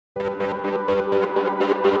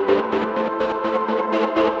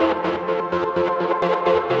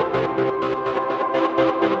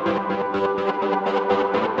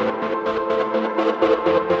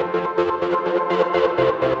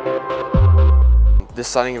This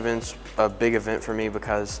signing event's a big event for me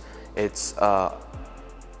because it's a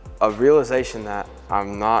realization that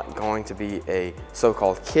I'm not going to be a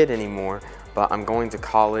so-called kid anymore, but I'm going to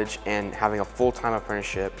college and having a full-time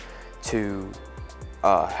apprenticeship to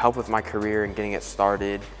help with my career and getting it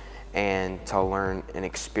started and to learn and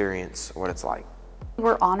experience what it's like.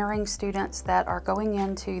 We're honoring students that are going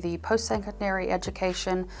into the post-secondary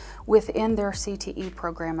education within their CTE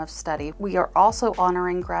program of study. We are also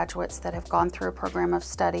honoring graduates that have gone through a program of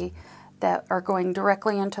study that are going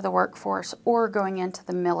directly into the workforce or going into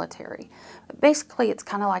the military. Basically, it's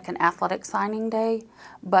kind of like an athletic signing day,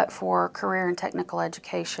 but for career and technical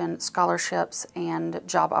education, scholarships, and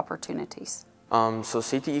job opportunities. So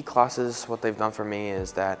CTE classes, what they've done for me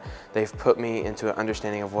is that they've put me into an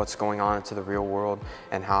understanding of what's going on into the real world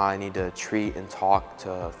and how I need to treat and talk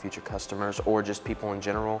to future customers or just people in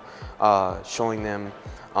general, showing them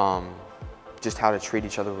just how to treat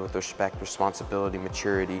each other with respect, responsibility,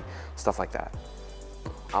 maturity, stuff like that.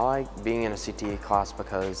 I like being in a CTE class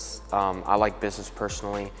because I like business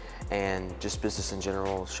personally, and just business in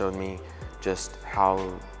general showed me just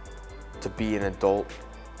how to be an adult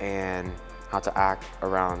and how to act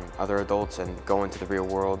around other adults and go into the real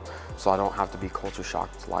world so I don't have to be culture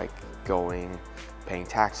shocked, like paying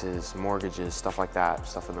taxes, mortgages, stuff like that,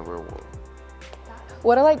 stuff in the real world.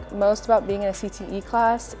 What I like most about being in a CTE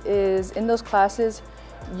class is in those classes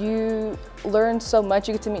you learn so much,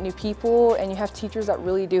 you get to meet new people, and you have teachers that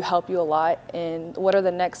really do help you a lot in what are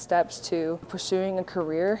the next steps to pursuing a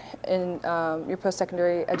career in your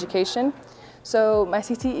post-secondary education. So my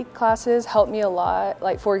CTE classes help me a lot.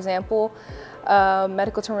 Like, for example,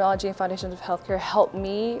 medical terminology and foundations of healthcare helped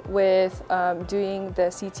me with doing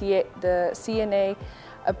the CNA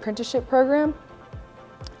apprenticeship program,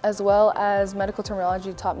 as well as medical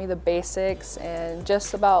terminology taught me the basics and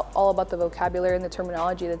just all about the vocabulary and the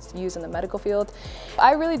terminology that's used in the medical field.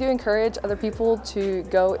 I really do encourage other people to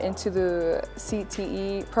go into the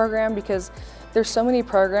CTE program because there's so many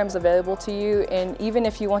programs available to you, and even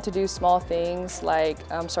if you want to do small things like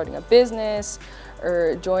starting a business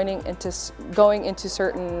or going into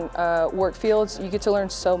certain work fields, you get to learn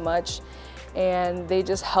so much, and they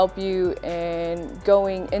just help you in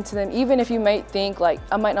going into them. Even if you might think like,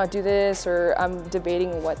 I might not do this, or I'm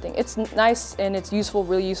debating what thing. It's nice and it's useful,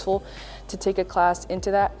 really useful to take a class into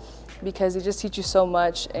that because they just teach you so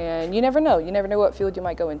much, and you never know what field you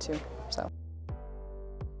might go into. So.